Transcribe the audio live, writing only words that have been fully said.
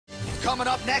Coming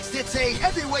up next, it's a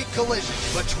heavyweight collision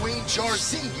between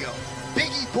Jairzinho,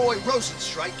 Biggie Boy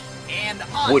Rosenstrike, and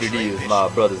Andre What it is, my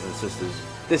brothers and sisters.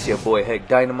 This your boy Heck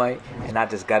Dynamite, and I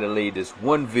just gotta lay this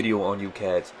one video on you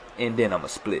cats, and then I'ma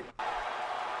split.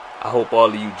 I hope all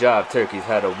of you jive turkeys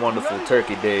had a wonderful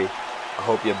turkey day. I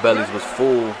hope your bellies was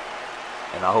full,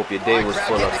 and I hope your day was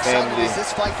full of family,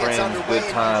 friends, good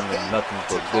time, and nothing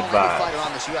but good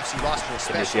vibes.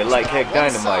 And if you like Heck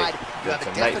Dynamite, then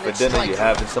tonight for dinner you're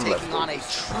having some leftovers.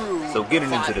 So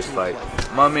getting into this fight,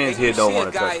 my man's here don't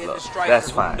want to touch love.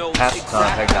 That's fine. Half the time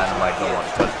Heck Dynamite don't want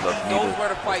to touch love neither.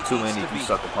 There's too many two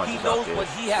sucker punches out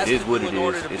there. It is what it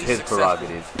is. It's his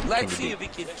prerogative. Can you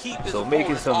beat it? So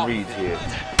making some reads here.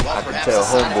 I can tell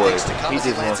homeboy, he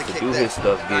just wants to do his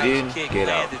stuff, get in, get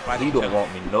out. He don't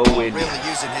want me nowhere near.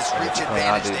 Using his reach And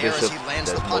advantage there as he lands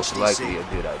the that's punch. most likely a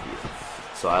good idea.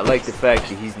 So I like the fact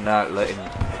that he's not letting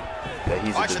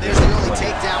he's a There's the early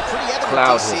takedown. Pretty evident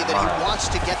cloud to see his that mind. he wants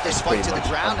to get this fight to the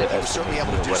ground, and he was certainly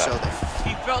able to do so there.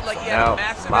 He felt like he had Now a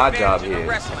massive my advantage job in the here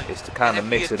wrestling. is to kind of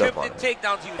mix it up on him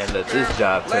and let this Let's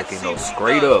jive turkey see know what he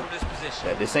straight does up from this position.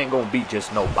 that this ain't gonna be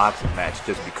just no boxing match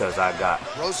just because I got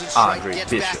Rosenstrike Andre gets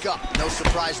Bishop. back up. No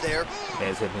surprise there.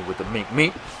 Man's hitting me with the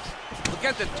mink. Look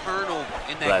at the turnover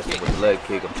in that Blasting kick. with the leg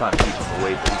kick. I'm trying to keep him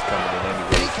away, but he's coming in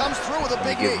He anyway. comes through with a Let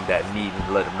me big give knee. him that knee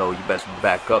and let him know you best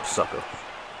back up, sucker.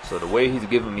 So the way he's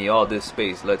giving me all this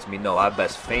space lets me know I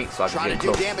best feint so I can Trying get to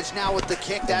do close. damage now with the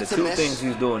kick. And That's the a two miss. things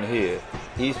he's doing here,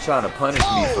 he's trying to punish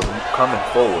me for coming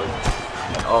forward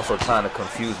and also trying to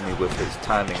confuse me with his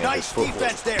timing and his Nice footwork.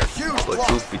 defense there. Huge But block.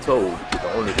 truth be told,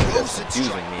 the only thing that's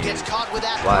confusing me Gets is caught with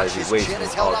that why punch. is he His wasting chin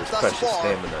is held all up this thus precious far.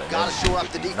 stamina and Gotta energy shore up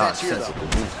with the these defense here, though. nonsensical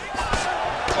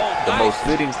movements. The most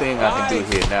fitting thing I can do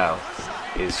here now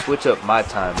is switch up my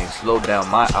timing, slow down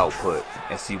my output,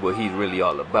 and see what he's really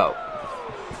all about.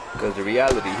 Because the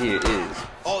reality here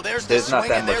is, there's not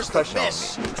that much pressure on me.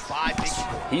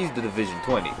 He's the Division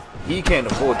 20. He can't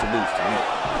afford to lose to me.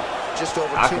 Just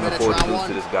over I 2 can minutes, afford to round lose one.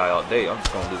 to this guy all day. I'm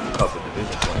just going to lose a couple of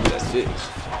Division 20. That's it.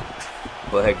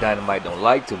 But Heck Dynamite don't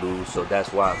like to lose, so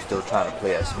that's why I'm still trying to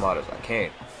play as smart as I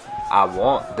can. I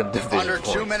want them Division Under 2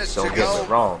 points. minutes Don't to get go. me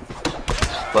wrong.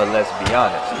 But let's be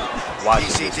honest. Watching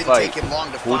DC this didn't fight, take him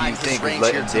long to who do you find his think is range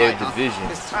letting here their tonight, huh? division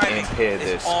His timing impair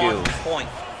their is on skills point.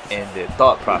 and their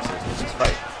thought process in this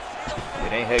fight?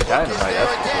 It ain't Heck Dynamite,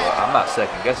 that's for sure. I'm not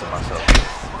second guessing myself.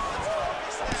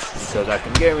 Because I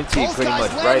can guarantee Both pretty guys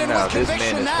much right landing now, with this man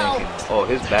conviction is now. thinking, oh,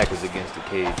 his back is against the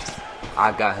cage.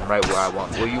 I got him right where I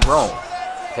want. Well, you wrong.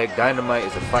 Heck Dynamite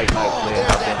is a fight night player.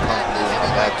 I've been comfortable with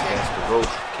my back against the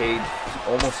rope, cage.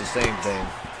 Almost the same thing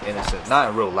in a sense. Not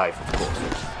in real life, of course.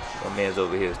 My man's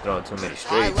over here is throwing too many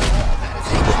straights.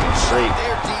 Looking straight,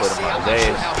 put him on his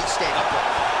ass.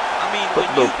 Put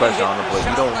a little pressure on him, but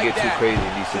you don't get too crazy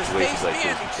in these situations like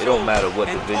this. It don't matter what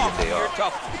division they are.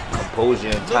 Composure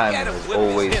and timing is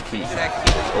always key.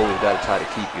 You always got to try to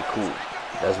keep you cool.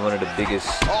 That's one of the biggest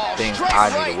things I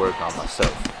need to work on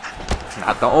myself.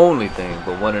 Not the only thing,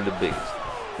 but one of the biggest.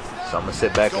 So I'm going to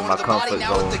sit back in my comfort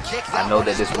zone. I know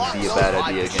that this would be a bad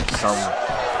idea against some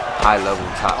high-level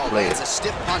top players.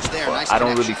 But I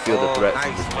don't really feel the threat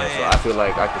from this man, so I feel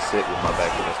like I could sit with my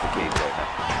back against the cage right now.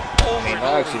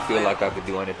 I actually feel like I could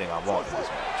do anything I want in this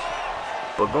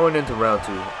match. But going into round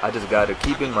 2, I just got to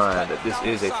keep in mind that this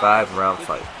is a 5-round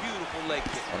fight.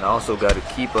 And I also got to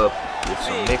keep up with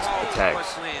some mixed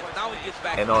attacks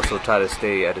and also try to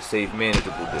stay at a safe,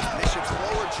 manageable distance.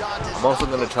 I'm also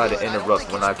going to try to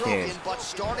interrupt when I can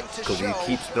because he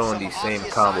keeps throwing these same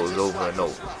combos over and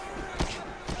over.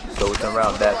 So it's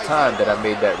around that time that I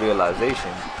made that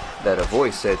realization that a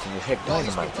voice said to me, Heck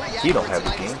Dynamite, he don't have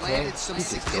a game plan.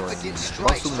 He's just throwing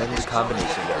muscle memory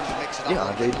combinations at you. Yeah,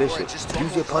 Andre Bishop,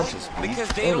 use your punches, please,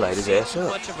 and light his ass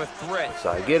up. So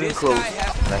I get him close,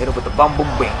 and I hit him with the bum boom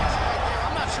bang.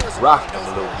 Rocked him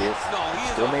a little bit,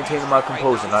 still maintaining my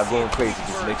composure, not going crazy,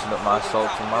 just mixing up my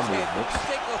assaults and my movements.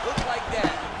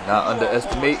 Not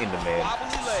underestimating the man,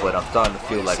 but I'm starting to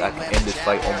feel like I can end this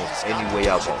fight almost any way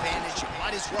I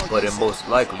want. But it most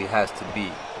likely has to be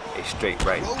a straight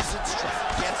right.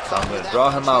 So I'm going to draw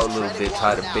him out a little bit,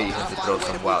 try to bait him to throw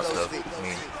some wild stuff. I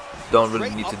mean, don't really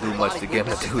need to do much to get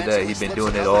him to do that. He's been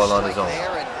doing it all on his own.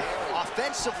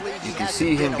 You can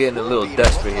see him getting a little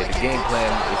desperate here. The game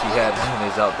plan, if he had one,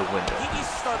 is out the window.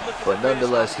 But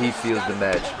nonetheless, he feels the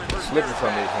match slipping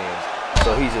from his hands,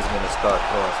 so he's just going to start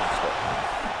throwing some stuff.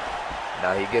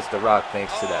 Now he gets the rock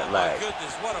thanks to that lag.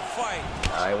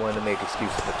 I ain't want to make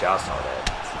excuses, but y'all saw that.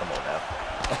 Come on now.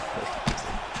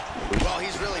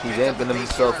 He's amping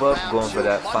himself up, going for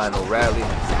that final rally.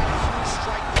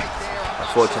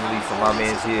 Unfortunately for my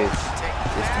man's here,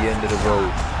 it's the end of the road,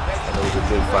 and it was a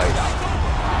good fight.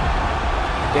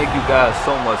 thank you guys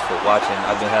so much for watching.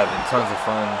 I've been having tons of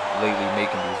fun lately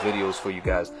making these videos for you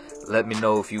guys. Let me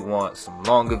know if you want some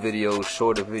longer videos,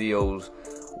 shorter videos,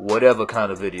 whatever kind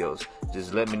of videos.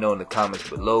 Just let me know in the comments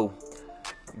below.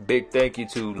 Big thank you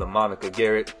to LaMonica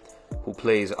Garrett, who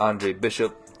plays Andre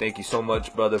Bishop. Thank you so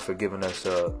much, brother, for giving us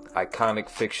an iconic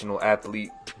fictional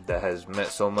athlete that has meant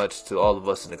so much to all of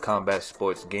us in the combat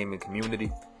sports gaming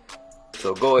community.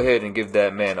 So go ahead and give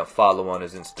that man a follow on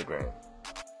his Instagram.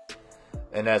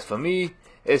 And as for me,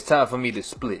 it's time for me to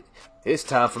split. It's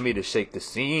time for me to shake the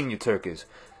scene, you turkeys.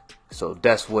 So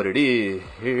that's what it is.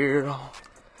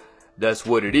 That's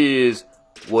what it is,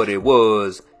 what it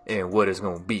was, and what it's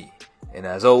gonna be. And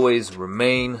as always,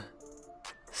 remain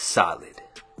solid.